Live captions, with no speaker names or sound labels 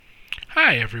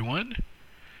Hi, everyone.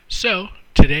 So,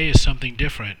 today is something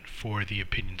different for the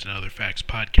Opinions and Other Facts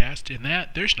podcast in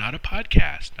that there's not a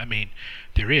podcast. I mean,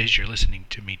 there is, you're listening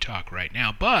to me talk right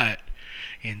now, but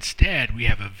instead we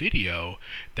have a video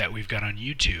that we've got on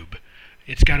YouTube.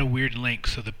 It's got a weird link,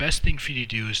 so the best thing for you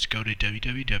to do is to go to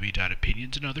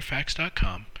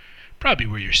www.opinionsandotherfacts.com, probably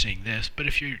where you're seeing this, but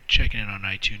if you're checking it on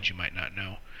iTunes, you might not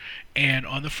know. And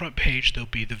on the front page, there'll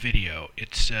be the video.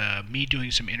 It's me doing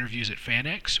some interviews at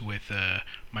FanX with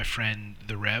my friend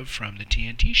The Rev from the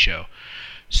TNT show.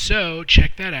 So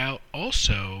check that out.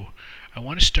 Also, I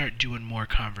want to start doing more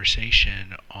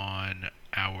conversation on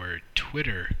our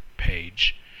Twitter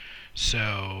page.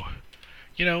 So,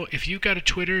 if you've got a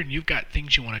Twitter and you've got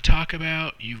things you want to talk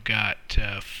about, you've got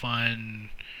fun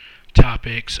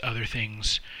topics, other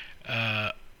things,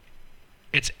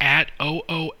 it's at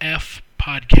OOF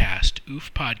Podcast,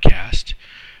 OOF Podcast.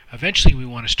 Eventually we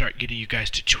want to start getting you guys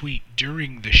to tweet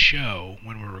during the show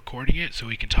when we're recording it so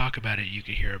we can talk about it, you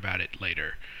can hear about it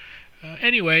later.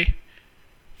 Anyway,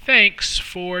 thanks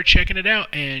for checking it out,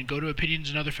 and go to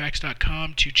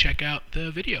opinionsandotherfacts.com to check out the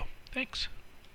video. Thanks.